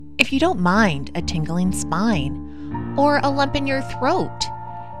if you don't mind a tingling spine or a lump in your throat,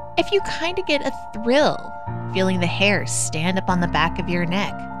 if you kind of get a thrill feeling the hair stand up on the back of your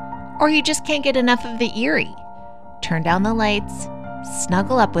neck, or you just can't get enough of the eerie, turn down the lights,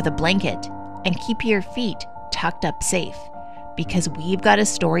 snuggle up with a blanket, and keep your feet tucked up safe, because we've got a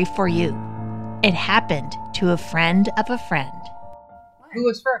story for you. It happened to a friend of a friend. Who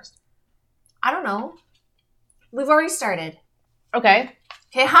was first? I don't know. We've already started. Okay.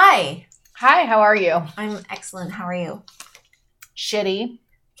 Okay, hi. Hi, how are you? I'm excellent. How are you? Shitty.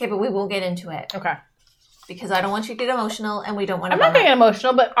 Okay, but we will get into it. Okay. Because I don't want you to get emotional, and we don't want to... I'm not getting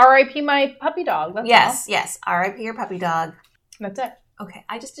emotional, but R.I.P. my puppy dog. That's yes. R.I.P. your puppy dog. That's it. Okay,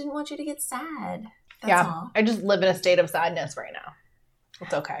 I just didn't want you to get sad. That's all. I just live in a state of sadness right now.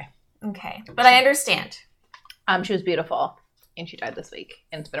 It's okay. Okay, but I understand. She was beautiful, and she died this week,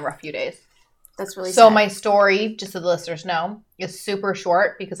 and it's been a rough few days. That's really So sad. my story, just so the listeners know, is super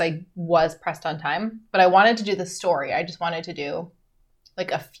short because I was pressed on time, but I wanted to do the story. I just wanted to do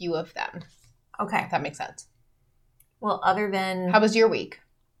like a few of them. Okay. If that makes sense. Well, other than... How was your week?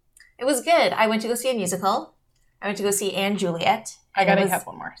 It was good. I went to go see a musical. I went to go see Anne Juliet. I gotta have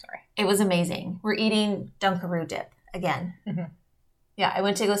one more, sorry. It was amazing. We're eating Dunkaroo dip again. Mm-hmm. Yeah, I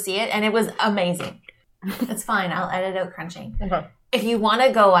went to go see it, and it was amazing. It's fine. I'll edit out crunching. Okay. If you want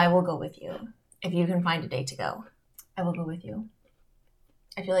to go, I will go with you. If you can find a day to go, I will go with you.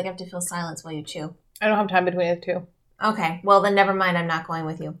 I feel like I have to feel silence while you chew. I don't have time between the two. Okay. Well, then never mind. I'm not going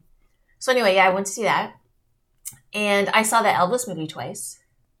with you. So anyway, yeah, I went to see that. And I saw the Elvis movie twice.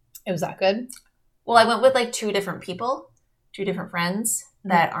 It was that good? Well, I went with like two different people, two different friends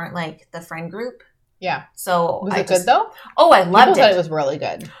that aren't like the friend group. Yeah. So was it good though? Oh, I loved it. Thought it was really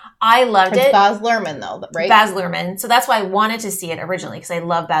good. I loved it. It's Baz Luhrmann though, right? Baz Luhrmann. So that's why I wanted to see it originally, because I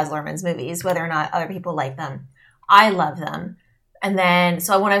love Baz Luhrmann's movies, whether or not other people like them. I love them. And then,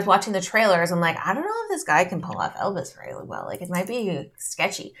 so when I was watching the trailers, I'm like, I don't know if this guy can pull off Elvis really well. Like, it might be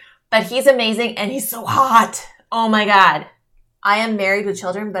sketchy. But he's amazing, and he's so hot. Oh my God. I am married with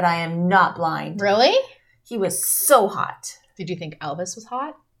children, but I am not blind. Really? He was so hot. Did you think Elvis was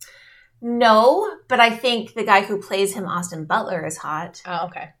hot? No, but I think the guy who plays him, Austin Butler, is hot. Oh,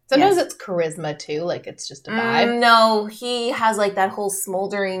 okay. Sometimes it's charisma too, like it's just a vibe. No, he has like that whole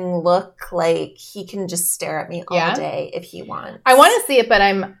smoldering look, like he can just stare at me all day if he wants. I want to see it, but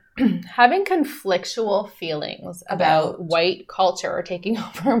I'm having conflictual feelings about white culture taking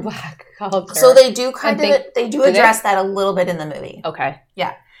over black culture. So they do address that a little bit in the movie. Okay.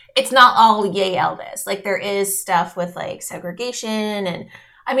 Yeah. It's not all yay Elvis. Like there is stuff with like segregation, and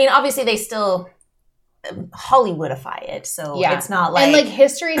I mean, obviously they still Hollywoodify it. So it's not like... And like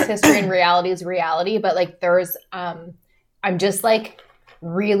history is history and reality is reality. But like there's, I'm just like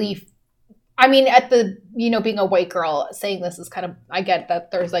really, I mean, at the, being a white girl saying this is kind of, I get that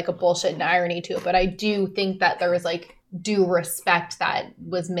there's like a bullshit and irony to it. But I do think that there was like due respect that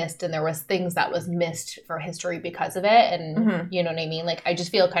was missed. And there was things that was missed for history because of it. And you know what I mean? Like, I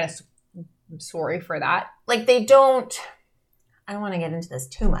just feel kind of sorry for that. Like I don't want to get into this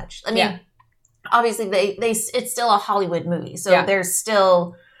too much. I mean, obviously it's still a Hollywood movie. So there's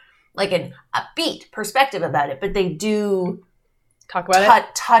still like an upbeat perspective about it, but they do talk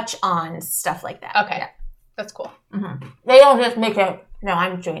about touch on stuff like that. Okay. Yeah. That's cool. Mm-hmm. They don't just make it, no,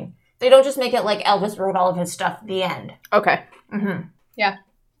 I'm joking. They don't just make it like Elvis wrote all of his stuff at the end. Okay. Mm-hmm. Yeah.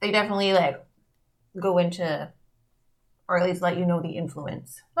 They definitely like go into, or at least let you know the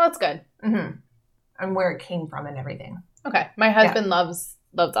influence. Well, that's good. Mm-hmm. And where it came from and everything. Okay. My husband loves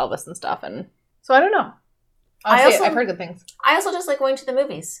Elvis and stuff, and so I don't know. I've heard good things. I also just like going to the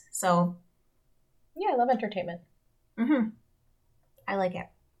movies. So yeah, I love entertainment. Mm-hmm. I like it.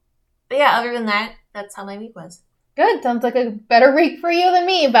 But yeah, other than that, that's how my week was. Good. Sounds like a better week for you than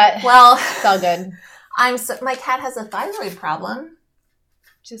me, but well, it's all good. My cat has a thyroid problem.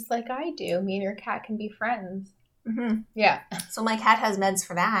 Just like I do. Me and your cat can be friends. Mm-hmm. Yeah. So my cat has meds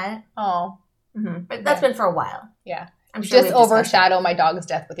for that. Oh. Mm-hmm. But that's been for a while. Yeah. I'm sure just overshadow my dog's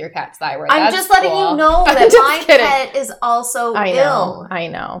death with your cat's thyroid. I'm just letting you know that my pet is also ill. I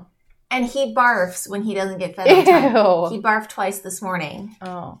know. And he barfs when he doesn't get fed on time. He barfed twice this morning.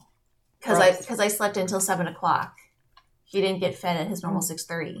 Oh. Because I slept until 7 o'clock. He didn't get fed at his normal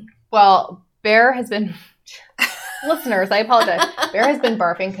 6:30. Well, Bear has been... Listeners, I apologize. Bear has been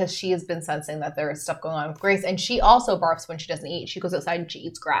barfing because she has been sensing that there is stuff going on with Grace. And she also barfs when she doesn't eat. She goes outside and she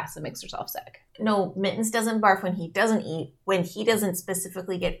eats grass and makes herself sick. No, Mittens doesn't barf when he doesn't eat, when he doesn't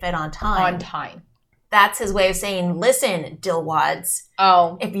specifically get fed on time. On time. That's his way of saying, listen, dillwads.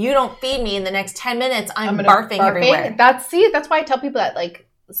 Oh. If you don't feed me in the next 10 minutes, I'm barfing everywhere. That's why I tell people that, like,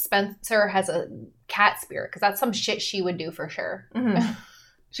 Spencer has a cat spirit, because that's some shit she would do for sure. Mm-hmm.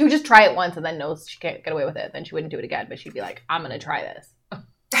 She would just try it once and then knows she can't get away with it. Then she wouldn't do it again. But she'd be like, I'm going to try this.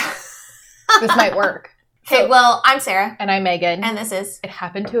 This might work. Okay, well, I'm Sarah. And I'm Megan. And this is... It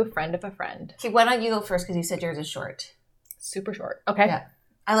happened to a friend of a friend. Okay, why don't you go first because you said yours is short. Super short. Okay. Yeah.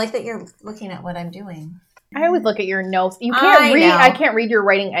 I like that you're looking at what I'm doing. I always look at your notes. You can't read. I can't read your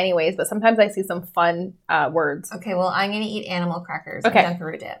writing anyways, but sometimes I see some fun words. Okay, well, I'm going to eat animal crackers. Okay. I'm done for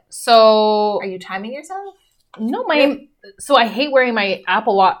root dip. So... Are you timing yourself? No, so I hate wearing my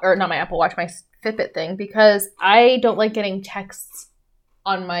Apple Watch, or not my Apple Watch, my Fitbit thing, because I don't like getting texts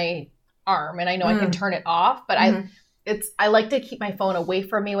on my arm, and I know I can turn it off, but I like to keep my phone away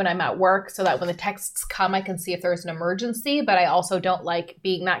from me when I'm at work so that when the texts come, I can see if there's an emergency, but I also don't like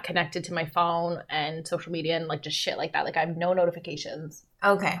being that connected to my phone and social media and like just shit like that. Like I have no notifications.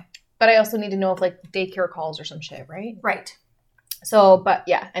 Okay. But I also need to know if like daycare calls or some shit, right? Right. So, but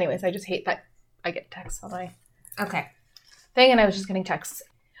yeah, anyways, I just hate that I get texts on my thing, and I was just getting texts.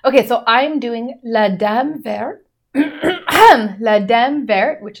 Okay, so I'm doing La Dame Verte. La Dame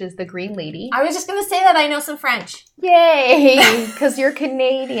Verte, which is the green lady. I was just going to say that I know some French. Yay! Because you're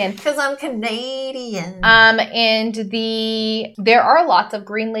Canadian. Because I'm Canadian. And there are lots of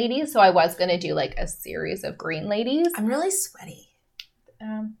green ladies, so I was going to do like a series of green ladies. I'm really sweaty.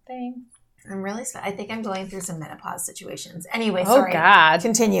 Thanks. I'm really sweaty. I think I'm going through some menopause situations. Anyway, sorry. Oh, God.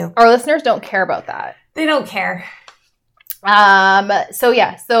 Continue. Our listeners don't care about that. They don't care.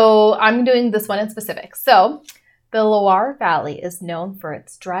 So I'm doing this one in specific. So the Loire Valley is known for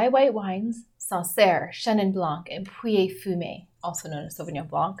its dry white wines, Sancerre, Chenin Blanc, and Pouilly Fumé, also known as Sauvignon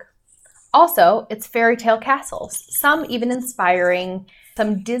Blanc. Also, its fairy tale castles, some even inspiring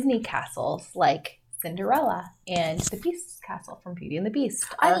some Disney castles like Cinderella and the Beast's castle from Beauty and the Beast.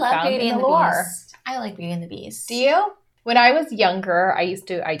 I love Beauty and the Beast. I like Beauty and the Beast. Do you? When I was younger, I used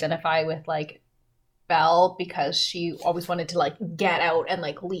to identify with like Belle because she always wanted to like get out and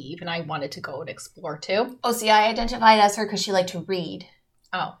like leave, and I wanted to go and explore too. Oh, see, I identified as her because she liked to read.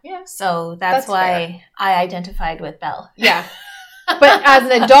 Oh, yeah. So that's why fair. I identified with Belle. Yeah. But as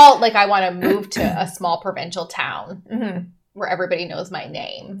an adult, like I want to move to a small provincial town where everybody knows my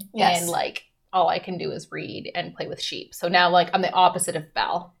name. Yes. And like all I can do is read and play with sheep. So now like I'm the opposite of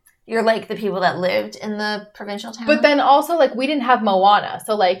Belle. You're like the people that lived in the provincial town. But then also like we didn't have Moana.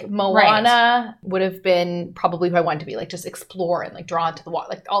 So like Moana would have been probably who I wanted to be, like just explore and like drawn to the water,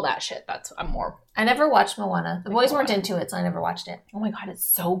 like all that shit. That's I'm more. I never watched Moana. The boys weren't into it, so I never watched it. Oh my God, it's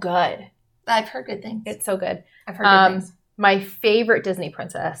so good. I've heard good things. It's so good. I've heard good things. My favorite Disney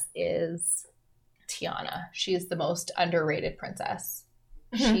princess is Tiana. She's the most underrated princess.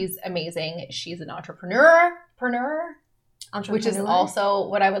 She's amazing. She's an entrepreneur, which is also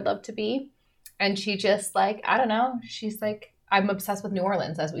what I would love to be. And she just like, I don't know. She's like, I'm obsessed with New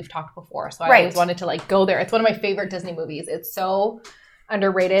Orleans, as we've talked before. So I always wanted to like go there. It's one of my favorite Disney movies. It's so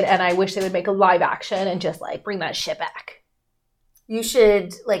underrated. And I wish they would make a live action and just like bring that shit back. You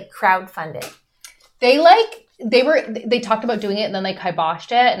should like crowdfund it. They talked about doing it and then they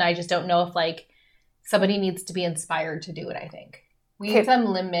kiboshed it. And I just don't know if like somebody needs to be inspired to do it, I think. We need some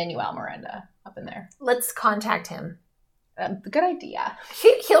Lin-Manuel Miranda up in there. Let's contact him. Good idea.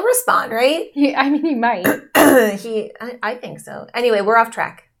 He'll respond, right? I mean, he might. I think so. Anyway, we're off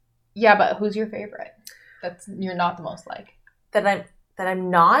track. Yeah, but who's your favorite? You're not the most like. That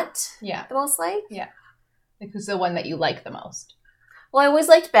I'm not. Yeah. The most like. Yeah. Like who's the one that you like the most? Well, I always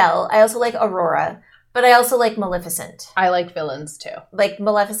liked Belle. I also like Aurora, but I also like Maleficent. I like villains too. Like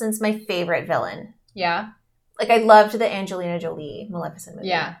Maleficent's my favorite villain. Yeah. Like I loved the Angelina Jolie Maleficent movie.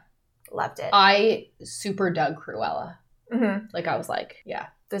 Yeah. Loved it. I super dug Cruella. Mm-hmm. Like I was like, yeah.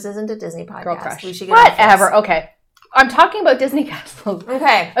 This isn't a Disney podcast. Girl crush. We should get whatever. Okay. I'm talking about Disney castles.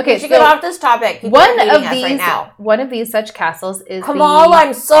 Okay. Okay. We should get off this topic. People one are of us these right now. One of these such castles is Kamal,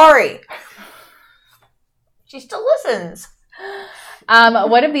 I'm sorry. She still listens.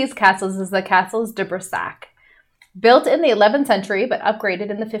 One of these castles is the Castles de Brissac. Built in the 11th century, but upgraded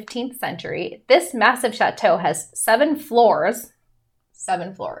in the 15th century, this massive chateau has 7 floors.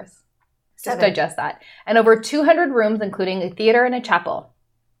 7 floors. Just digest that. And over 200 rooms, including a theater and a chapel.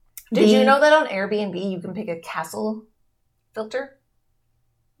 Did you know that on Airbnb you can pick a castle filter?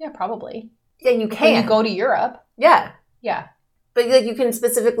 Yeah, probably. Yeah, you can. When you go to Europe. Yeah. Yeah. But like you can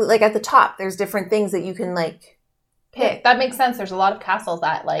specifically, like at the top, there's different things that you can like pick. That makes sense. There's a lot of castles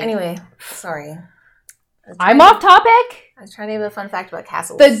that like... Anyway, sorry. I'm off topic. I was trying to give a fun fact about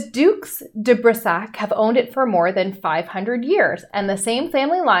castles. The Dukes de Brissac have owned it for more than 500 years, and the same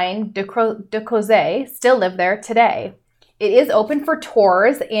family line, de Cossé, still live there today. It is open for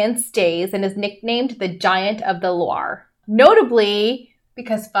tours and stays and is nicknamed the Giant of the Loire. Notably,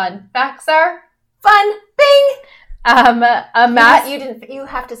 because fun facts are fun, bing! Matt, You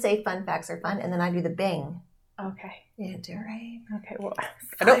have to say fun facts are fun, and then I do the Bing. Okay. Yeah, do it right. Okay. Well,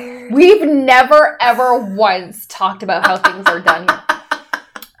 we've never ever once talked about how things are done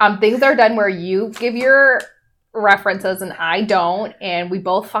here. Things are done where you give your references and I don't, and we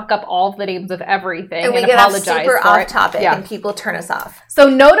both fuck up all of the names of everything and we get apologize super for off it. topic, Yeah. and people turn us off. So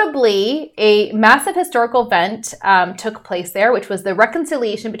notably, a massive historical event took place there, which was the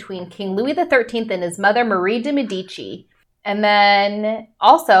reconciliation between King Louis XIII and his mother Marie de Medici. And then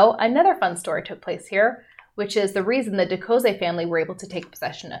also another fun story took place here, which is the reason the de Cossé family were able to take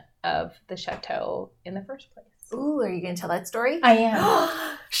possession of the chateau in the first place. Ooh, are you going to tell that story? I am.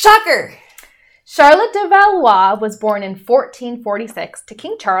 Shocker! Charlotte de Valois was born in 1446 to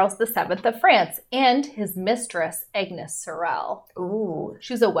King Charles VII of France and his mistress, Agnes Sorel. Ooh.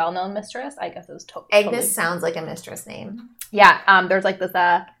 She was a well-known mistress. I guess it was Agnes sounds like a mistress name. Yeah, there's like this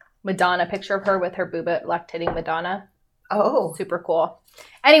Madonna picture of her with her booba lactating Madonna. Oh. Super cool.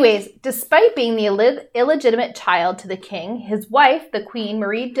 Anyways, despite being the illegitimate child to the king, his wife, the Queen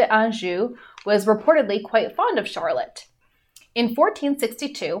Marie d'Anjou, was reportedly quite fond of Charlotte. In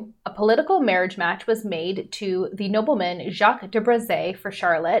 1462, a political marriage match was made to the nobleman Jacques de Brézé for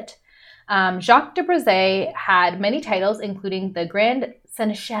Charlotte. Jacques de Brézé had many titles, including the Grand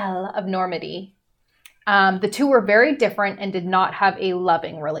Seneschal of Normandy. The two were very different and did not have a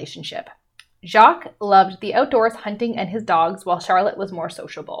loving relationship. Jacques loved the outdoors, hunting, and his dogs, while Charlotte was more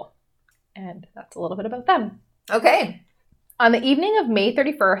sociable. And that's a little bit about them. Okay. On the evening of May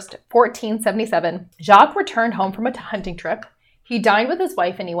 31st, 1477, Jacques returned home from a hunting trip. He dined with his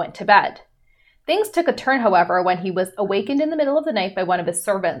wife and he went to bed. Things took a turn, however, when he was awakened in the middle of the night by one of his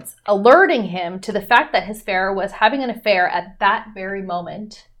servants, alerting him to the fact that his fare was having an affair at that very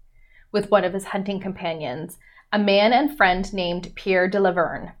moment with one of his hunting companions, a man and friend named Pierre de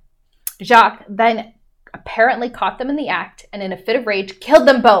Laverne. Jacques then apparently caught them in the act and in a fit of rage killed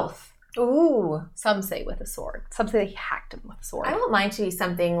them both. Ooh. Some say with a sword. Some say he hacked him with a sword. I want mine to be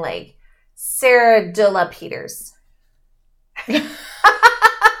something like Sarah de la Peters.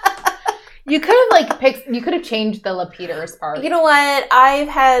 You could have changed the La Peters part. You know what? I've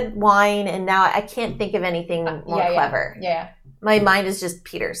had wine and now I can't think of anything more clever. Yeah. My mind is just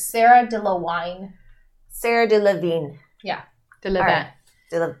Peters. Sarah de la Wine. Sarah de la Vigne. Yeah. De la Vin.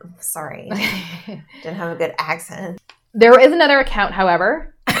 Sorry. Didn't have a good accent. There is another account,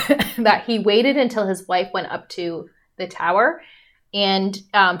 however, that he waited until his wife went up to the tower and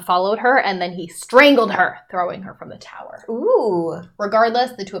followed her, and then he strangled her, throwing her from the tower. Ooh.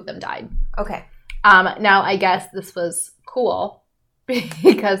 Regardless, the two of them died. Okay. Now, I guess this was cool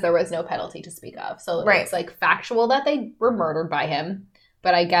because there was no penalty to speak of. So it's like factual that they were murdered by him.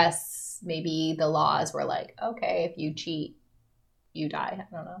 But I guess maybe the laws were like, okay, if you cheat, you die.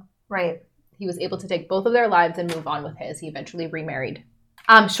 I don't know. Right. He was able to take both of their lives and move on with his. He eventually remarried.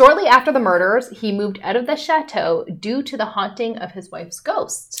 Shortly after the murders, he moved out of the chateau due to the haunting of his wife's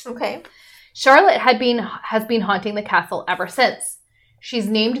ghost. Okay. Charlotte has been haunting the castle ever since. She's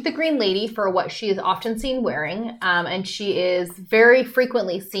named the Green Lady for what she is often seen wearing, and she is very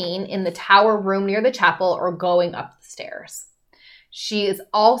frequently seen in the tower room near the chapel or going up the stairs. She is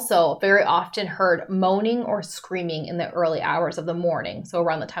also very often heard moaning or screaming in the early hours of the morning, so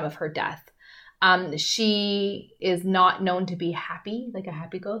around the time of her death. She is not known to be happy, like a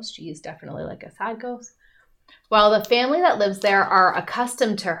happy ghost. She is definitely like a sad ghost. While the family that lives there are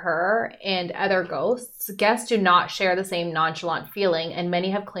accustomed to her and other ghosts, guests do not share the same nonchalant feeling, and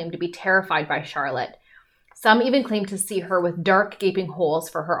many have claimed to be terrified by Charlotte. Some even claim to see her with dark, gaping holes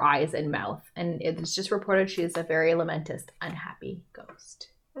for her eyes and mouth. And it's just reported she is a very lamentous, unhappy ghost.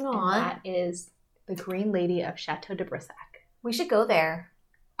 Aww. And that is the Green Lady of Chateau de Brissac. We should go there.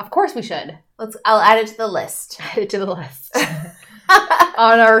 Of course we should. I'll add it to the list. Add it to the list.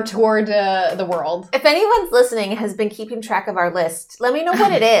 On our tour to the world. If anyone's listening has been keeping track of our list, let me know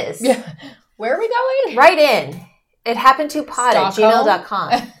what it is. Yeah. Where are we going? Write in. It happened to pod@gmail.com.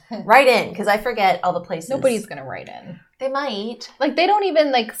 Stockholm? Write in, because I forget all the places. Nobody's going to write in. They might. Like, they don't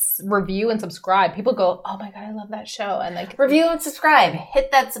even, like, review and subscribe. People go, oh, my God, I love that show. And, like... Review and subscribe.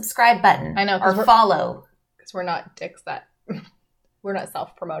 Hit that subscribe button. I know. Or follow. Because we're not dicks that... We're not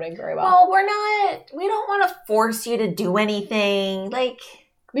self-promoting very well. Well, we don't want to force you to do anything. Like...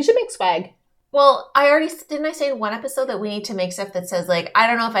 We should make swag. Well, didn't I say in one episode that we need to make stuff that says, like, I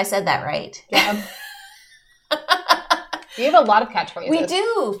don't know if I said that right. Yeah. You have a lot of catchphrases. We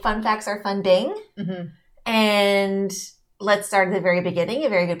do. Fun facts are fun ding. Mm-hmm. And let's start at the very beginning. A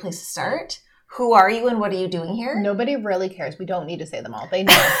very good place to start. Who are you and what are you doing here? Nobody really cares. We don't need to say them all. They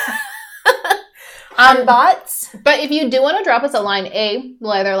know. Bots. But if you do want to drop us a line,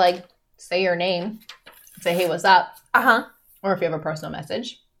 we'll either, like, say your name, say, hey, what's up? Uh-huh. Or if you have a personal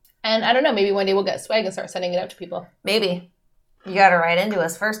message. And I don't know, maybe one day we'll get swag and start sending it out to people. Maybe. You got to write into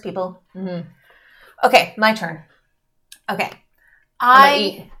us first, people. Mm-hmm. Okay, my turn. Okay. I'm going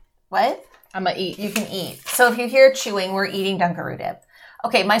to eat. What? I'm going to eat. You can eat. So if you hear chewing, we're eating Dunkaroo dip.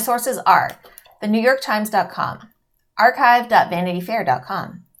 Okay, my sources are thenewyorktimes.com,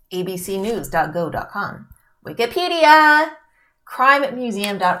 archive.vanityfair.com, abcnews.go.com, Wikipedia,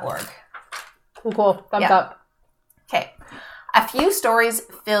 crimemuseum.org. Cool. Thumbs up. Okay. A few stories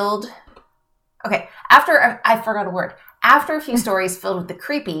filled... Okay, I forgot a word. After a few stories filled with the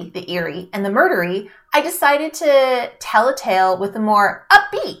creepy, the eerie, and the murdery, I decided to tell a tale with a more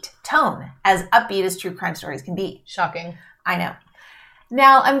upbeat tone, as upbeat as true crime stories can be. Shocking. I know.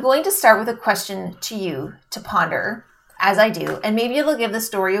 Now, I'm going to start with a question to you to ponder, as I do, and maybe it'll give the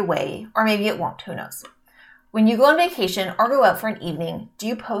story away, or maybe it won't, who knows. When you go on vacation or go out for an evening, do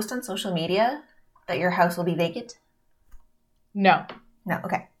you post on social media that your house will be vacant? No. No,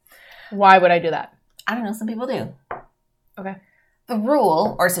 okay. Why would I do that? I don't know, some people do. Okay. The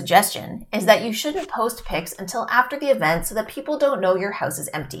rule or suggestion is that you shouldn't post pics until after the event so that people don't know your house is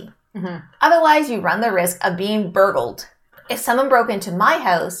empty. Mm-hmm. Otherwise, you run the risk of being burgled. If someone broke into my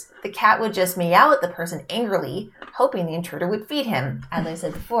house, the cat would just meow at the person angrily, hoping the intruder would feed him, as I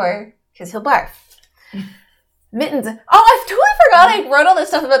said before, because he'll barf. Mittens. Oh, I totally forgot I wrote all this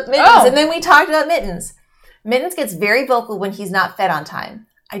stuff about Mittens, and then we talked about Mittens. Mittens gets very vocal when he's not fed on time.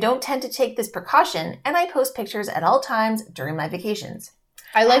 I don't tend to take this precaution, and I post pictures at all times during my vacations.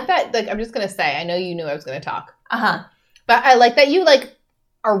 I like that. Like, I'm just going to say, I know you knew I was going to talk. Uh-huh. But I like that you, like,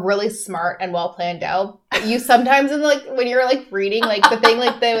 are really smart and well planned out. But you sometimes, in like, when you're, like, reading, like, the thing,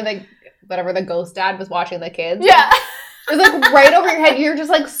 like, whatever the ghost dad was watching the kids. Yeah. It's, like, right over your head. You're just,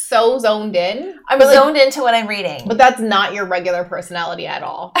 like, so zoned in. I'm zoned into what I'm reading. But that's not your regular personality at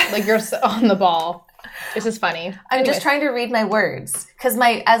all. Like, you're so on the ball. It's just funny. I'm just trying to read my words. Because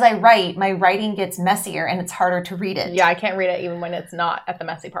as I write, my writing gets messier and it's harder to read it. Yeah, I can't read it even when it's not at the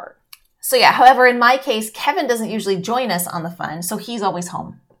messy part. So yeah, however, in my case, Kevin doesn't usually join us on the fun, so he's always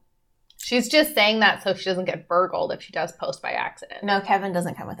home. She's just saying that so she doesn't get burgled if she does post by accident. No, Kevin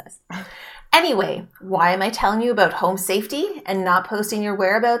doesn't come with us. Anyway, why am I telling you about home safety and not posting your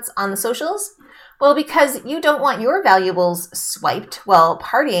whereabouts on the socials? Well, because you don't want your valuables swiped while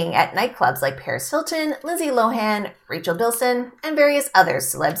partying at nightclubs like Paris Hilton, Lindsay Lohan, Rachel Bilson, and various other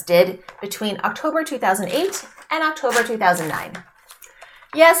celebs did between October 2008 and October 2009.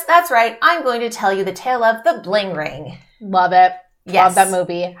 Yes, that's right. I'm going to tell you the tale of the Bling Ring. Love it. Yes. Love that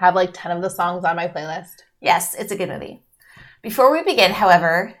movie. Have like 10 of the songs on my playlist. Yes, it's a good movie. Before we begin,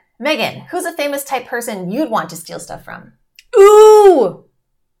 however, Megan, who's a famous type person you'd want to steal stuff from? Ooh!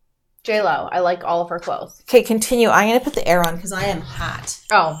 J-Lo. I like all of her clothes. Okay, continue. I'm going to put the air on because I am hot.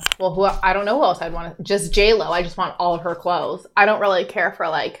 Oh, well, I don't know who else I'd want to... Just J-Lo. I just want all of her clothes. I don't really care for,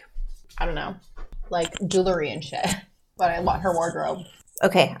 like, I don't know, like jewelry and shit. But I want her wardrobe.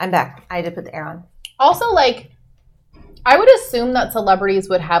 Okay, I'm back. I had to put the air on. Also, like, I would assume that celebrities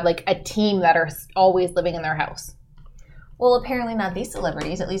would have, like, a team that are always living in their house. Well, apparently not these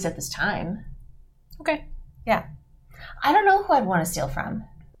celebrities, at least at this time. Okay. Yeah. I don't know who I'd want to steal from.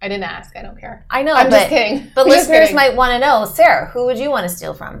 I didn't ask. I don't care. I know, I'm just kidding. But listeners might want to know. Sarah, who would you want to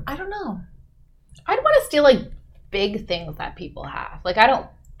steal from? I don't know. I'd want to steal, like, big things that people have. Like, I don't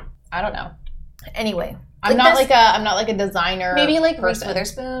know. Anyway. I'm not like a designer. Maybe like person. Reese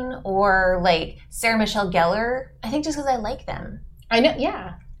Witherspoon or like Sarah Michelle Gellar. I think just because I like them. I know,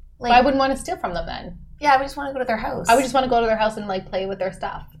 yeah. Like, I wouldn't want to steal from them then. Yeah, I would just want to go to their house. I would just want to go to their house and like play with their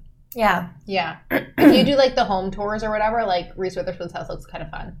stuff. Yeah. Yeah. If you do like the home tours or whatever, like Reese Witherspoon's house looks kind of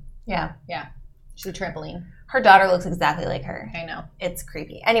fun. Yeah. Yeah. She's a trampoline. Her daughter looks exactly like her. I know. It's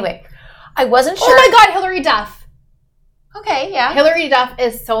creepy. Anyway, I wasn't sure. Oh my God, Hilary Duff. Okay, yeah. Hilary Duff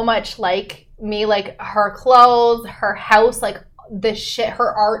is so much like me, like her clothes, her house, like the shit,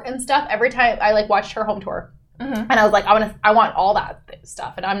 her art and stuff. Every time I like watched her home tour. Mm-hmm. And I was like, I want all that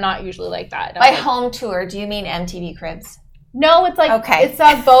stuff. And I'm not usually like that. By home tour, do you mean MTV Cribs? No, it's like, okay. It's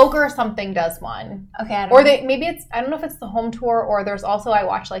a Vogue or something does one. Okay, I don't know. Maybe it's, I don't know if it's the home tour or there's also, I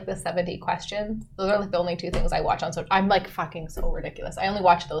watch like the 70 questions. Those are like the only two things I watch on social. I'm like fucking so ridiculous. I only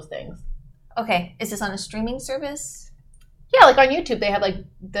watch those things. Okay. Is this on a streaming service? Yeah, like on YouTube, they have like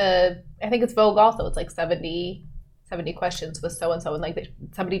I think it's Vogue also. It's like 70 questions with so-and-so. And like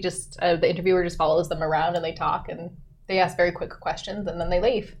somebody just, the interviewer just follows them around and they talk and they ask very quick questions and then they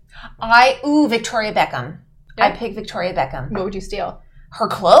leave. Victoria Beckham. Yeah. I picked Victoria Beckham. What would you steal? Her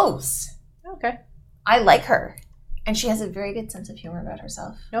clothes. Okay. I like her. And she has a very good sense of humor about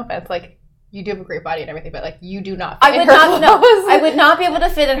herself. No offense. Like, You do have a great body and everything, but like you do not fit I would in her not clothes. I would not be able to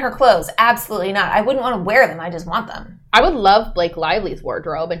fit in her clothes. Absolutely not. I wouldn't want to wear them. I just want them. I would love Blake Lively's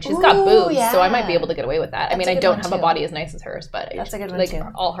wardrobe, and she's got Ooh, boobs, yeah. so I might be able to get away with that. That's I mean, a I good don't one, have a too. body as nice as hers, but That's a good one, like too.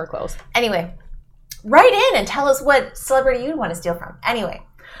 all her clothes. Anyway, write in and tell us what celebrity you'd want to steal from. Anyway,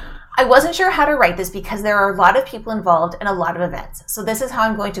 I wasn't sure how to write this because there are a lot of people involved and a lot of events. So this is how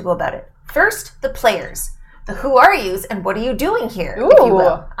I'm going to go about it. First, the players. The who are yous and what are you doing here, if you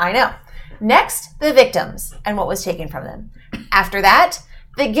will. I know. Next, the victims and what was taken from them. After that,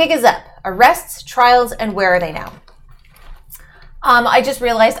 the gig is up. Arrests, trials, and where are they now? I just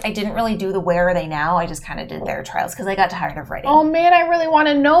realized I didn't really do the where are they now. I just kind of did their trials because I got tired of writing. Oh man, I really want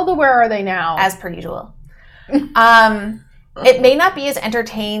to know the where are they now? As per usual. It may not be as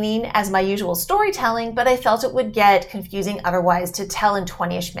entertaining as my usual storytelling, but I felt it would get confusing otherwise to tell in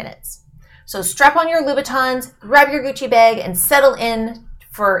 20-ish minutes. So strap on your Louboutins, grab your Gucci bag, and settle in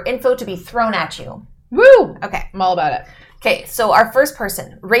for info to be thrown at you. Woo! Okay. I'm all about it. Okay, so our first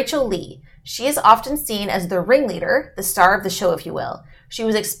person, Rachel Lee. She is often seen as the ringleader, the star of the show, if you will. She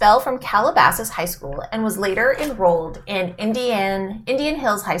was expelled from Calabasas High School and was later enrolled in Indian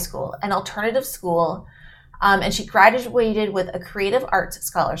Hills High School, an alternative school, and she graduated with a creative arts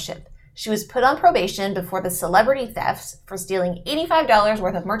scholarship. She was put on probation before the celebrity thefts for stealing $85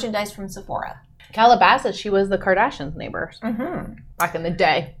 worth of merchandise from Sephora. Calabasas, she was the Kardashians' neighbors back in the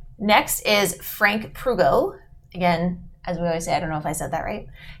day. Next is Frank Prugo. Again, as we always say, I don't know if I said that right.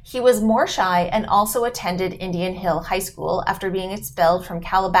 He was more shy and also attended Indian Hill High School after being expelled from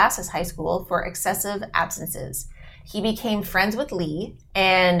Calabasas High School for excessive absences. He became friends with Lee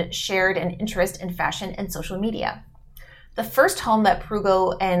and shared an interest in fashion and social media. The first home that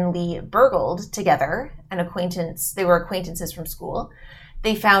Prugo and Lee burgled together, they were acquaintances from school,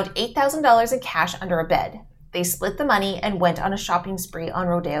 they found $8,000 in cash under a bed. They split the money and went on a shopping spree on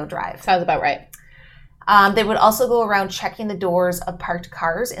Rodeo Drive. Sounds about right. They would also go around checking the doors of parked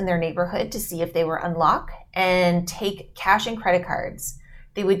cars in their neighborhood to see if they were unlocked and take cash and credit cards.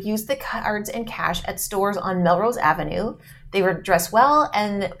 They would use the cards and cash at stores on Melrose Avenue. They were dressed well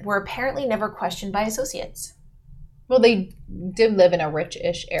and were apparently never questioned by associates. Well, they did live in a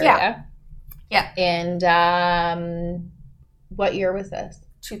rich-ish area. Yeah. And what year was this?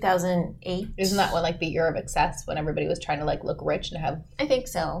 2008. Isn't that when, like, the year of excess, when everybody was trying to, like, look rich and have I think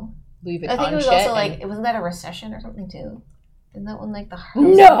so. Louis Vuitton I think it was shit also and- wasn't that a recession or something too? Isn't that one like the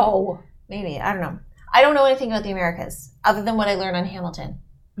No! Maybe. I don't know. I don't know anything about the Americas other than what I learned on Hamilton.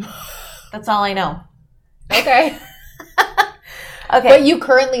 That's all I know. Okay. Okay. But you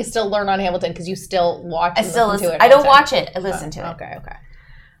currently still learn on Hamilton because you still watch I and still listen listen. to it. I don't all the time. watch it. I listen to it.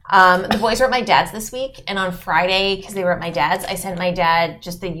 Okay. The boys were at my dad's this week, and on Friday, because they were at my dad's, I sent my dad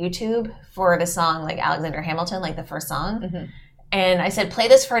just the YouTube for the song, like Alexander Hamilton, like the first song. Mm-hmm. And I said, play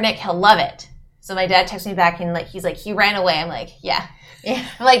this for Nick. He'll love it. So my dad texts me back, and he's like, he ran away. I'm like, yeah.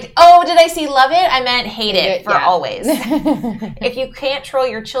 I'm like, oh, did I see love it? I meant hate it for always. If you can't troll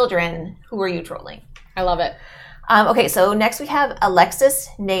your children, who are you trolling? I love it. Okay, so next we have Alexis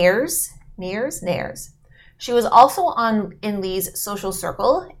Nayers. She was also in Lee's social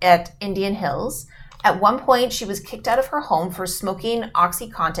circle at Indian Hills. At one point, she was kicked out of her home for smoking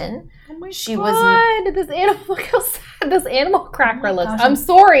OxyContin. Oh my She God, this animal, look how sad this animal cracker looks. gosh. I'm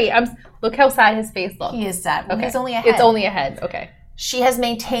sorry. Look how sad his face looks. He is sad. Well, Okay. he's only a head. It's only a head. Okay. She has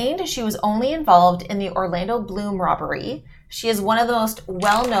maintained she was only involved in the Orlando Bloom robbery. She is one of the most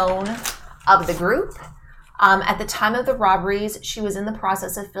well-known of the group. At the time of the robberies, she was in the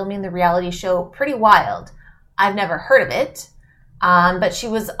process of filming the reality show Pretty Wild. I've never heard of it, but she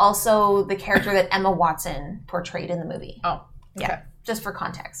was also the character that Emma Watson portrayed in the movie. Oh, okay. Yeah, just for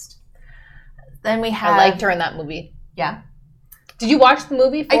context. Then we have... I liked her in that movie. Yeah. Did you watch the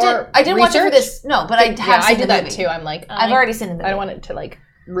movie for I didn't watch it for research? this. No, but I have I seen did the that movie. too. I'm like, I've already seen the movie. I don't want it to like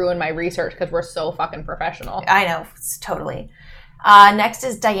ruin my research because we're so fucking professional. I know, totally. Next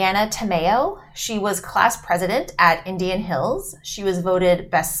is Diana Tameo. She was class president at Indian Hills. She was voted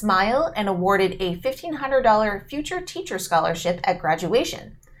Best Smile and awarded a $1,500 future teacher scholarship at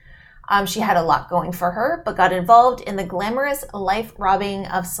graduation. She had a lot going for her, but got involved in the glamorous life robbing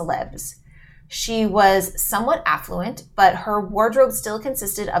of celebs. She was somewhat affluent, but her wardrobe still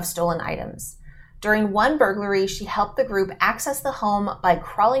consisted of stolen items. During one burglary, she helped the group access the home by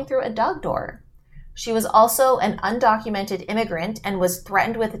crawling through a dog door. She was also an undocumented immigrant and was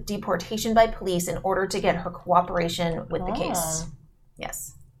threatened with deportation by police in order to get her cooperation with the case.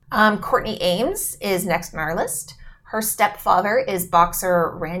 Yes. Courtney Ames is next on our list. Her stepfather is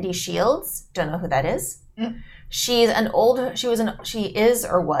boxer Randy Shields. Don't know who that is. She is an old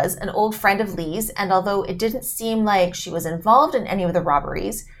friend of Lee's, and although it didn't seem like she was involved in any of the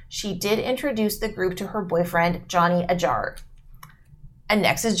robberies, she did introduce the group to her boyfriend, Johnny Ajar. And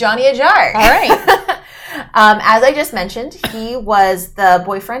next is Johnny Ajar. All right. As I just mentioned, he was the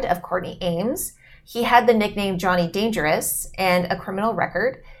boyfriend of Courtney Ames. He had the nickname Johnny Dangerous and a criminal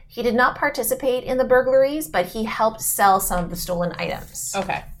record. He did not participate in the burglaries, but he helped sell some of the stolen items.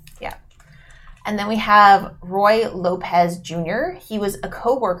 Okay. Yeah. And then we have Roy Lopez Jr. He was a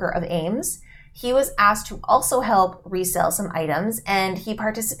co-worker of Ames. He was asked to also help resell some items, and he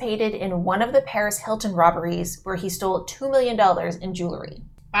participated in one of the Paris Hilton robberies where he stole $2 million in jewelry.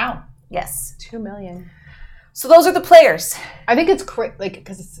 Wow. Yes. $2 million. So those are the players. I think it's like,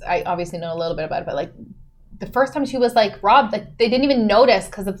 because I obviously know a little bit about it, but like the first time she was like robbed, like they didn't even notice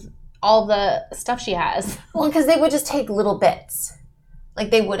because of all the stuff she has. Well, because they would just take little bits.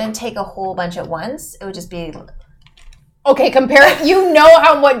 Like they wouldn't take a whole bunch at once. It would just be... Okay, you know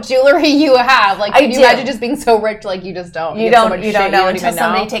how much jewelry you have. Like, can you imagine just being so rich, like you just don't? You don't know until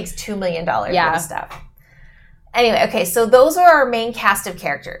somebody takes $2 million worth of stuff. Anyway, okay, so those are our main cast of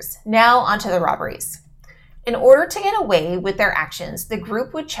characters. Now onto the robberies. In order to get away with their actions, the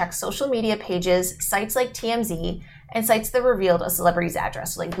group would check social media pages, sites like TMZ, and sites that revealed a celebrity's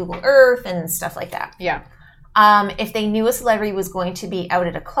address, like Google Earth and stuff like that. Yeah. If they knew a celebrity was going to be out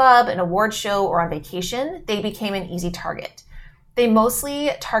at a club, an award show, or on vacation, they became an easy target. They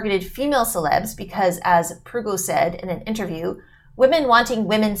mostly targeted female celebs because, as Prugo said in an interview, women wanting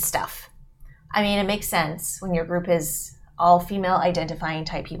women's stuff. I mean, it makes sense when your group is all female identifying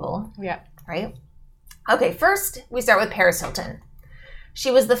type people. Yeah. Right? Okay, first we start with Paris Hilton.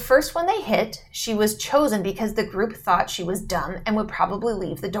 She was the first one they hit. She was chosen because the group thought she was dumb and would probably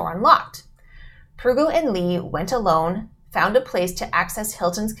leave the door unlocked. Prugo and Lee went alone, found a place to access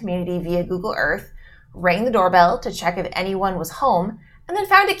Hilton's community via Google Earth, rang the doorbell to check if anyone was home, and then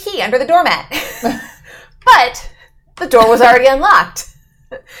found a key under the doormat. But the door was already unlocked.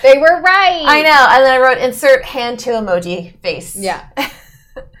 They were right. I know. And then I wrote, insert hand to emoji face. Yeah.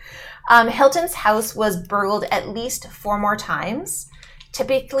 Hilton's house was burgled at least 4 more times.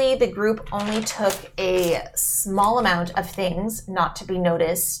 Typically, the group only took a small amount of things not to be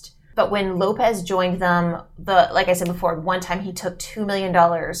noticed. But when Lopez joined them, like I said before, one time he took $2 million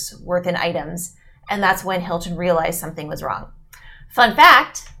worth in items. And that's when Hilton realized something was wrong. Fun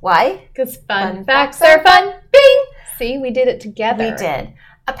fact. Why? Because fun facts are fun. Bing! See, we did it together. We did.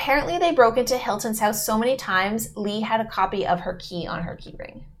 Apparently, they broke into Hilton's house so many times, Lee had a copy of her key on her key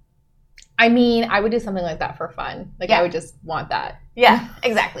ring. I mean, I would do something like that for fun. Like, I would just want that. Yeah,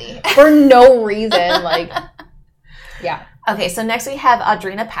 exactly. For no reason. Like, yeah. Okay, so next we have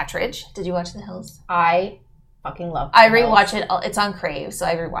Audrina Patridge. Did you watch The Hills? I fucking love I rewatch it. It's on Crave, so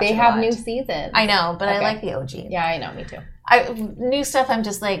I rewatch it. They have new seasons. I know, but I like the OG. Yeah, I know. Me too. New stuff, I'm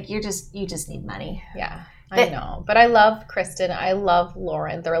just like, you just need money. Yeah, I know. But I love Kristen. I love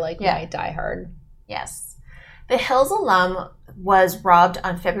Lauren. They're like my diehard. Yes. The Hills alum was robbed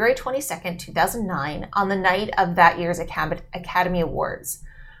on February 22nd, 2009, on the night of that year's Academy Awards.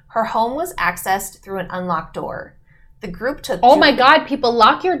 Her home was accessed through an unlocked door. The group took... Oh my God, people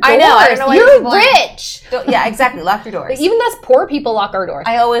lock your doors. I know. I don't know why You're rich. Yeah, exactly. Lock your doors. Like, even us poor people lock our doors.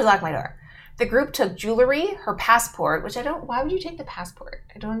 I always lock my door. The group took jewelry, her passport, which I don't... Why would you take the passport?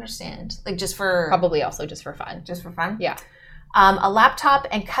 I don't understand. Like, just for... Probably also just for fun. Just for fun? Yeah. A laptop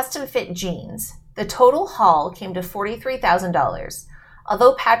and custom-fit jeans. The total haul came to $43,000.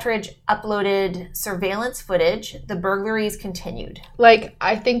 Although Patridge uploaded surveillance footage, the burglaries continued. Like,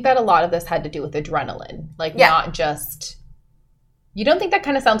 I think that a lot of this had to do with adrenaline. Like, not just... You don't think that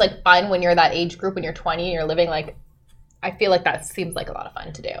kind of sounds like fun when you're that age group, when you're 20 and you're living, like... I feel like that seems like a lot of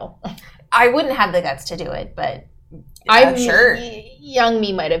fun to do. I wouldn't have the guts to do it, but I'm sure. Young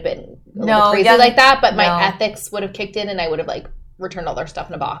me might have been a little crazy like that, but my ethics would have kicked in and I would have, like, returned all their stuff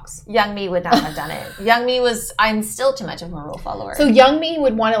in a box. Young me would not have done it. Young me I'm still too much of a rule follower. So young me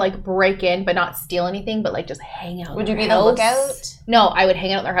would want to like break in but not steal anything, but like just hang out. Would you be the lookout? No, I would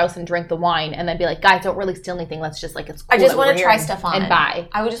hang out in their house and drink the wine and then be like, guys, don't really steal anything. Let's just like, it's cool. I just want to try stuff on. And buy.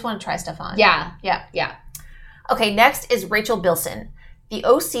 I would just want to try stuff on. Yeah. Yeah. Yeah. Okay, next is Rachel Bilson. The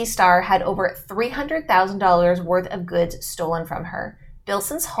OC star had over $300,000 worth of goods stolen from her.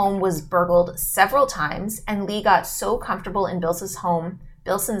 Bilson's home was burgled several times, and Lee got so comfortable in Bilson's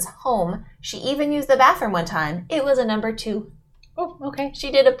home, she even used the bathroom one time. It was a number 2. Oh, okay.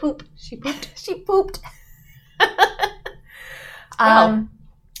 She did a poop. She pooped. She pooped. Wow.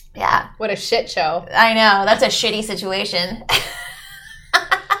 Yeah. What a shit show. I know. That's a shitty situation.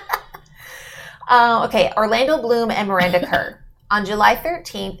 Okay, Orlando Bloom and Miranda Kerr. On July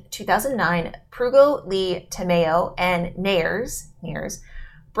 13th, 2009, Prugo, Lee, Tameo, and Nayers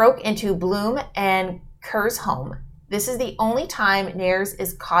broke into Bloom and Kerr's home. This is the only time Nares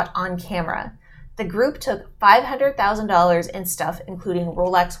is caught on camera. The group took $500,000 in stuff, including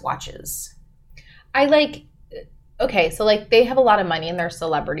Rolex watches. Okay, so like they have a lot of money and they're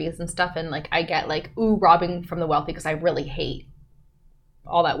celebrities and stuff, and like I get like, ooh, robbing from the wealthy, because I really hate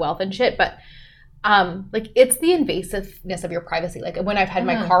all that wealth and shit, but like it's the invasiveness of your privacy. Like when I've had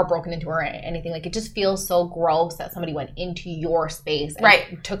my car broken into or anything, like it just feels so gross that somebody went into your space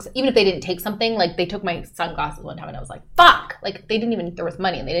and took, even if they didn't take something, like they took my sunglasses one time and I was like, fuck, like they didn't even, there was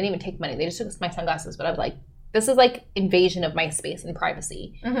money and they didn't even take money, they just took my sunglasses, but I was like, this is like invasion of my space and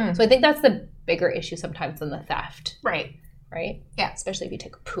privacy. So I think that's the bigger issue sometimes than the theft. Right. Yeah, especially if you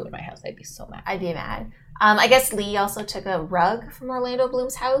take a poo in my house, I'd be so mad. I'd be mad. I guess Lee also took a rug from Orlando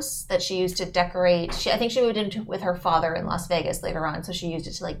Bloom's house that she used to decorate. I think she moved in with her father in Las Vegas later on, so she used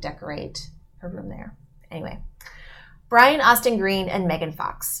it to like decorate her room there. Anyway, Brian Austin Green and Megan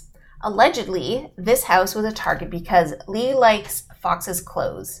Fox. Allegedly, this house was a target because Lee likes Fox's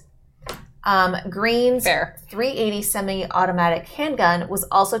clothes. Green's Fair. .380 semi-automatic handgun was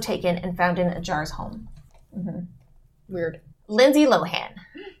also taken and found in Ajar's home. Weird. Lindsay Lohan.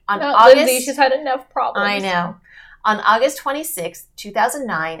 Lindsay, she's had enough problems. I know. On August 26th,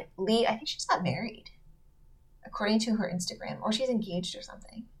 2009, Lee, I think she's not married, according to her Instagram, or she's engaged or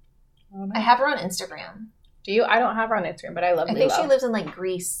something. I have her on Instagram. Do you? I don't have her on Instagram, but I love I think she lives in like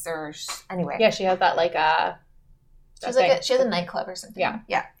Greece or anyway. Yeah, she has that like she has a nightclub or something.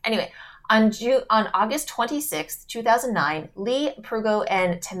 Yeah. Anyway, on August 26th, 2009, Lee, Prugo,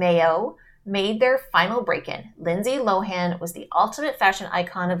 and Tameo made their final break-in. Lindsay Lohan was the ultimate fashion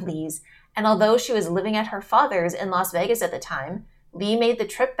icon of Lee's, and although she was living at her father's in Las Vegas at the time, Lee made the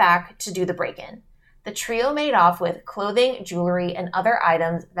trip back to do the break-in. The trio made off with clothing, jewelry, and other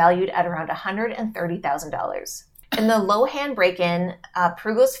items valued at around $130,000. In the Lohan break-in,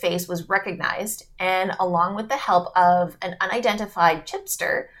 Prugo's face was recognized, and along with the help of an unidentified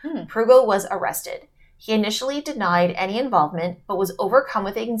tipster, Prugo was arrested. He initially denied any involvement, but was overcome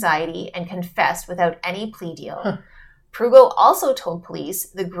with anxiety and confessed without any plea deal. Prugo also told police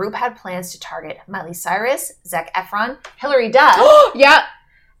the group had plans to target Miley Cyrus, Zac Efron, Hilary Duff,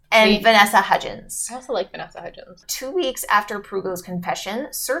 and Vanessa Hudgens. I also like Vanessa Hudgens. 2 weeks after Prugo's confession,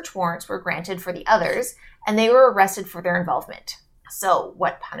 search warrants were granted for the others, and they were arrested for their involvement. So,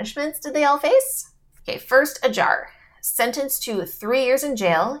 what punishments did they all face? Okay, first, Ajar. Sentenced to 3 years in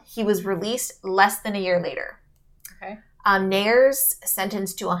jail, he was released less than a year later. Okay. Nares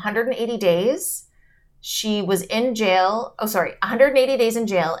sentenced to 180 days. She was in jail, 180 days in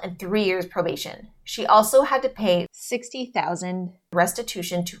jail and 3 years probation. She also had to pay $60,000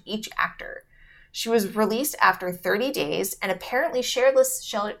 restitution to each actor. She was released after 30 days and apparently shared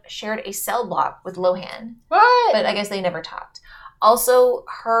a cell block with Lohan. What? But I guess they never talked. Also,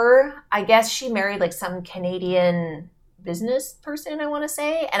 I guess she married like some Canadian business person, I want to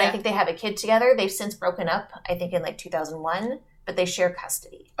say. And I think they have a kid together. They've since broken up, I think in like 2001, but they share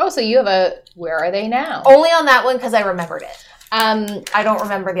custody. Oh, so you have where are they now? Only on that one because I remembered it. I don't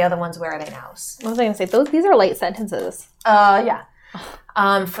remember the other ones, where are they now? What was I going to say? These are light sentences. Yeah.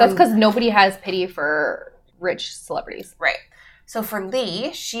 That's because nobody has pity for rich celebrities. Right. So for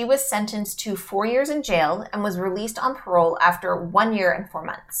Lee, she was sentenced to 4 years in jail and was released on parole after 1 year and 4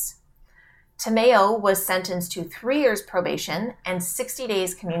 months. Tameo was sentenced to 3 years probation and 60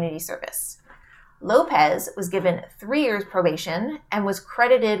 days community service. Lopez was given 3 years probation and was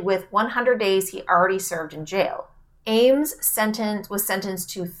credited with 100 days he already served in jail. Ames was sentenced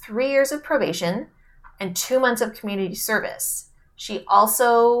to 3 years of probation and 2 months of community service. She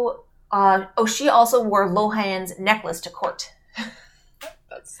also wore Lohan's necklace to court.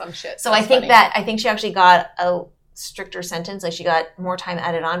 That's some shit. So I think she actually got a stricter sentence. Like she got more time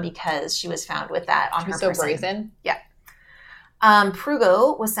added on because she was found with that on her person. So brazen. Yeah.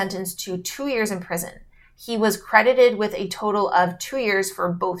 Prugo was sentenced to 2 years in prison. He was credited with a total of 2 years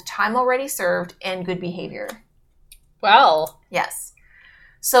for both time already served and good behavior. Well. Yes.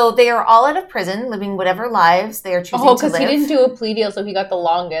 So they are all out of prison, living whatever lives they are choosing to live. Oh, because he didn't do a plea deal, so he got the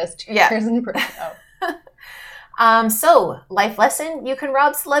longest. 2 years in prison. Oh. So, life lesson, you can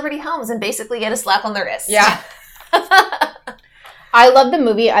rob celebrity homes and basically get a slap on the wrist. Yeah. I love the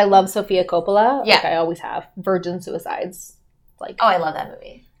movie. I love Sofia Coppola. Yeah. Like I always have. Virgin Suicides. I love that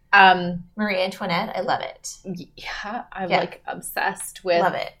movie. Marie Antoinette, I love it. Yeah, I'm like obsessed with.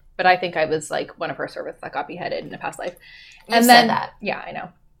 Love it. But I think I was like one of her servants that got beheaded in a past life. You said that. Yeah, I know.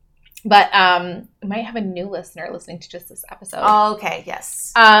 But we might have a new listener listening to just this episode. Oh, okay,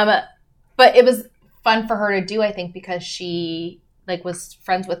 yes. But it was fun for her to do, I think, because she like was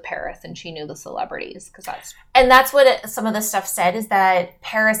friends with Paris and she knew the celebrities because that's what some of the stuff said, is that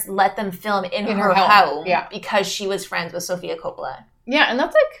Paris let them film in her home because she was friends with Sofia Coppola. Yeah, and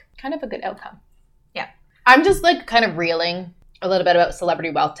that's like kind of a good outcome. Yeah. I'm just like kind of reeling a little bit about celebrity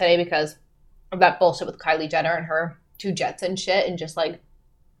wealth today because of that bullshit with Kylie Jenner and her 2 jets and shit, and just like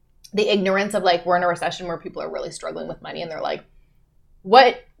the ignorance of like we're in a recession where people are really struggling with money and they're like,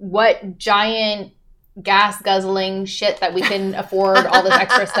 what giant gas guzzling shit that we can afford all this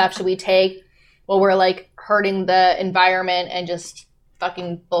extra stuff should we take while we're like hurting the environment and just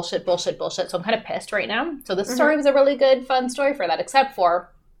fucking bullshit. So I'm kind of pissed right now. So this story was a really good, fun story for that, except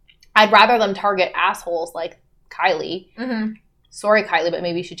for I'd rather them target assholes like Kylie. Sorry, Kylie, but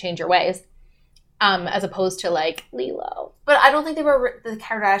maybe you should change your ways. As opposed to like Lilo. But I don't think the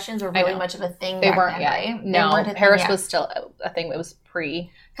Kardashians were really much of a thing. They weren't then, yet. right? No, Paris was still a thing. It was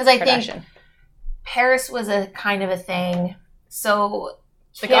pre. Because I think Paris was a kind of a thing. So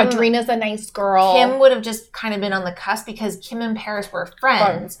like Audrina's a nice girl. Kim would have just kind of been on the cusp because Kim and Paris were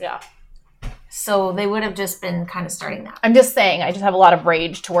friends. Yeah. So they would have just been kind of starting that. I'm just saying, I just have a lot of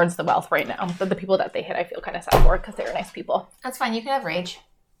rage towards the wealth right now. But the people that they hit, I feel kind of sad for because they were nice people. That's fine. You can have rage.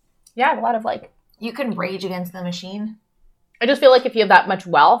 Yeah, I have a lot of like. You can rage against the machine. I just feel like if you have that much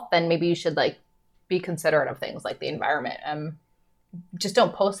wealth, then maybe you should like be considerate of things like the environment. Just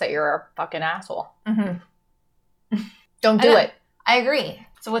don't post that you're a fucking asshole. Don't do it. I agree.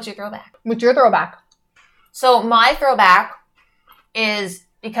 So what's your throwback? What's your throwback? So my throwback is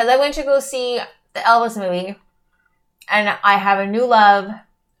because I went to go see the Elvis movie and I have a new love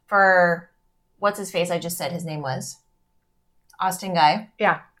for what's his face? I just said his name was Austin Guy.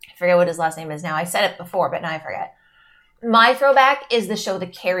 Yeah. I forget what his last name is now. I said it before, but now I forget. My throwback is the show The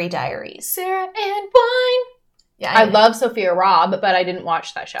Carrie Diaries. Sarah and Wine. Yeah, I love Sophia Robb, but I didn't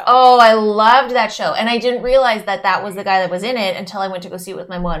watch that show. Oh, I loved that show. And I didn't realize that was the guy that was in it until I went to go see it with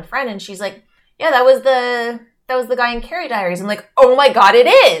my one friend. And she's like, yeah, that was the guy in Carrie Diaries. I'm like, oh my God, it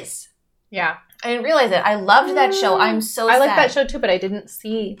is. Yeah. I didn't realize it. I loved that show. I'm so sad. I like that show too, but I didn't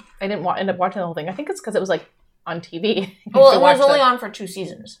end up watching the whole thing. I think it's because it was like on TV. Well, it was only on for 2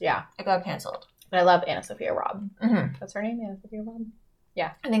 seasons. Yeah. It got canceled. But I love Anna Sophia Robb. That's her name, Anna Sophia Robb?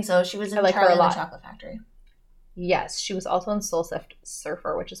 Yeah. I think so. She was in Charlie and the Chocolate Factory. Yes. She was also in Soul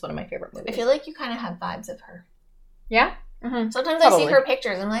Surfer, which is one of my favorite movies. I feel like you kind of have vibes of her. Yeah? Sometimes I see her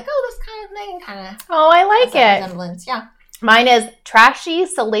pictures. I'm like, oh, this kind of thing kind of. Oh, I like it. Resemblance. Yeah. Mine is trashy,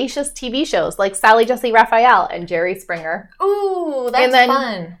 salacious TV shows like Sally Jesse Raphael and Jerry Springer. Ooh, that's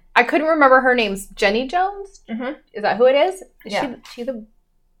fun. I couldn't remember her name's Jenny Jones. Is that who it is? Yeah. She the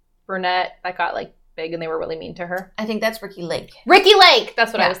brunette that got like big and they were really mean to her? I think that's Ricky Lake. Ricky Lake!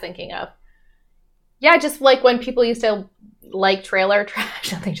 That's what I was thinking of. Yeah, just like when people used to like trailer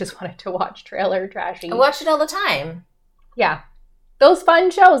trash and they just wanted to watch trailer trashy. I watch it all the time. Yeah. Those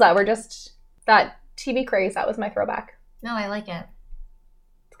fun shows that were just that TV craze, that was my throwback. No, I like it.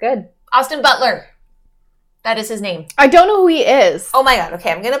 It's good. Austin Butler. That is his name. I don't know who he is. Oh my God.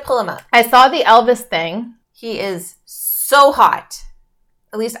 Okay, I'm going to pull him up. I saw the Elvis thing. He is so hot.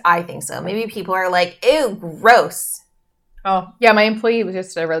 At least I think so. Maybe people are like, ew, gross. Oh, yeah, my employee was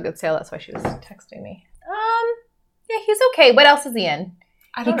just at a really good sale. That's why she was texting me. Yeah, he's okay. What else is he in?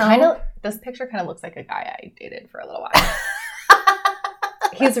 I don't know. This picture kind of looks like a guy I dated for a little while.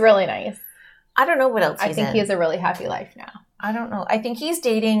 He's really nice. I don't know what else I think he has a really happy life now. I don't know. I think he's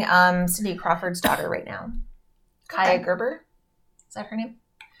dating Cindy Crawford's daughter right now. Kaya Gerber? Is that her name?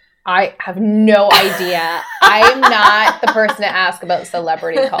 I have no idea. I'm not the person to ask about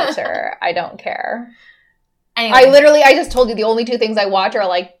celebrity culture. I don't care. Anyway. I just told you the only 2 things I watch are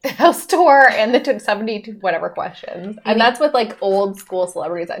like the house tour and the 70 whatever questions. And that's with like old school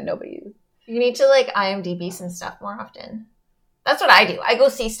celebrities that nobody. You need to like IMDb some stuff more often. That's what I do. I go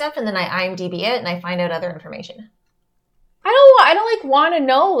see stuff and then I IMDb it and I find out other information. I don't like want to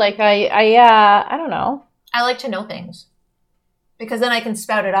know. Like I don't know. I like to know things because then I can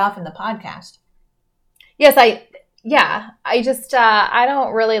spout it off in the podcast. Yes, I just I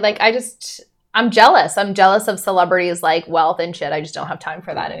don't really like. I'm jealous. I'm jealous of celebrities like wealth and shit. I just don't have time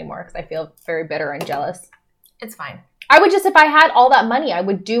for that anymore because I feel very bitter and jealous. It's fine. I would just, if I had all that money, I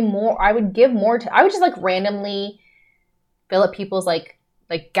would do more. I would give more to. I would just like randomly fill up people's like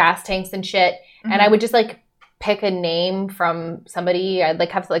gas tanks and shit, and I would just like pick a name from somebody. I'd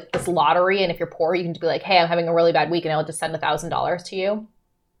like have like this lottery, and if you're poor, you can just be like, "Hey, I'm having a really bad week," and I'll just send $1,000 to you.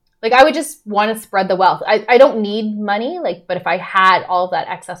 Like, I would just want to spread the wealth. I don't need money, like, but if I had all of that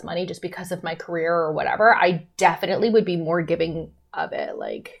excess money just because of my career or whatever, I definitely would be more giving of it.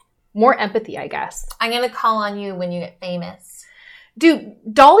 Like, more empathy, I guess. I'm going to call on you when you get famous. Dude,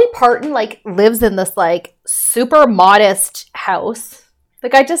 Dolly Parton, like, lives in this, like, super modest house.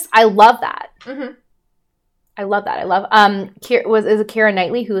 Like, I love that. Mm-hmm. I love that. I love, is it Keira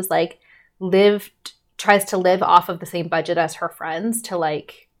Knightley who is, like, tries to live off of the same budget as her friends to,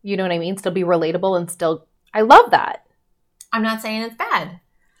 like, you know what I mean? Still be relatable and still, I love that. I'm not saying it's bad.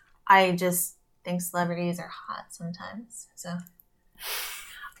 I just think celebrities are hot sometimes. So,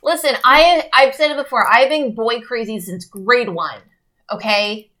 listen, I've said it before. I've been boy crazy since grade 1.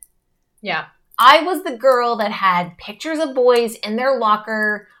 Okay? Yeah. I was the girl that had pictures of boys in their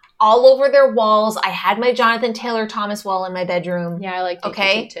locker, all over their walls. I had my Jonathan Taylor Thomas wall in my bedroom. Yeah, I like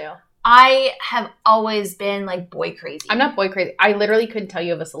okay too. I have always been like boy crazy. I'm not boy crazy. I literally couldn't tell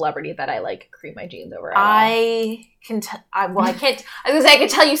you of a celebrity that I like cream my jeans over. I can't. I was gonna say I could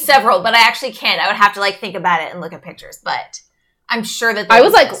tell you several, but I actually can't. I would have to like think about it and look at pictures. But I'm sure that I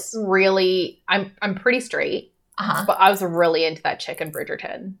was like really. I'm pretty straight, but I was really into that chick in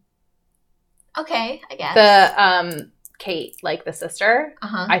Bridgerton. Okay, I guess the Kate, like the sister.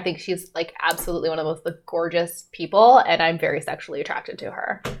 Uh-huh. I think she's like absolutely one of the most gorgeous people, and I'm very sexually attracted to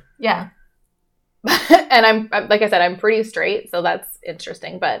her. Yeah. And I'm like I said, I'm pretty straight, so that's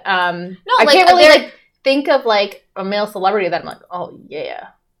interesting. But I like, can't really like think of like a male celebrity that I'm like, oh yeah,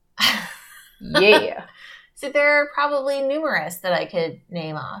 yeah. So there are probably numerous that I could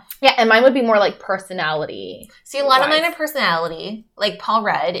name off. Yeah, and mine would be more like personality. See, a lot of mine are personality. Like Paul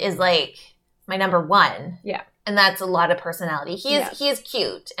Rudd is like my number 1. Yeah. And that's a lot of personality. He is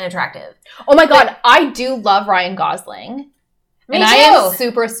cute and attractive. Oh my God, I do love Ryan Gosling. Me and too. I am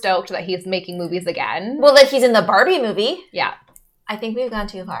super stoked that he's making movies again. Well, that he's in the Barbie movie. Yeah. I think we've gone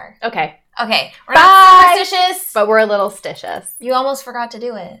too far. Okay. Okay. We're Bye. not superstitious. But we're a little stitious. You almost forgot to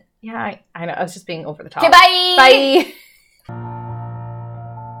do it. Yeah, I know. I was just being over the top. Okay, bye. Bye.